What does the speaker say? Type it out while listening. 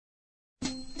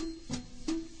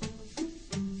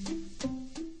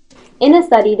In a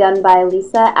study done by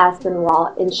Lisa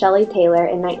Aspinwall and Shelley Taylor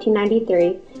in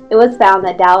 1993, it was found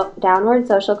that downward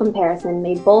social comparison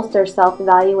may bolster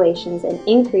self-evaluations and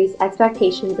increase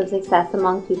expectations of success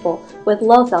among people with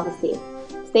low self-esteem.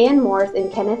 Stan Morse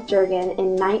and Kenneth Jurgen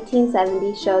in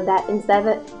 1970 showed that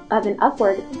instead of an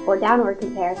upward or downward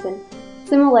comparison,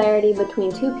 similarity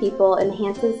between two people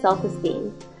enhances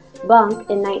self-esteem. Bunk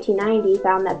in 1990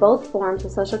 found that both forms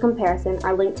of social comparison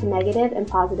are linked to negative and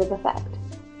positive effect.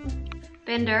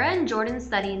 Bandura and Jordan's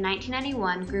study in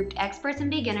 1991 grouped experts and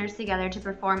beginners together to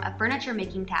perform a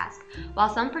furniture-making task.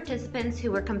 While some participants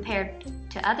who were compared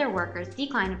to other workers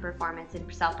declined in performance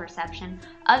and self-perception,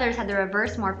 others had the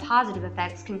reverse, more positive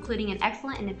effects, concluding an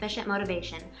excellent and efficient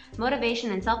motivation.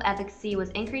 Motivation and self-efficacy was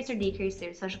increased or decreased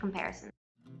through social comparison.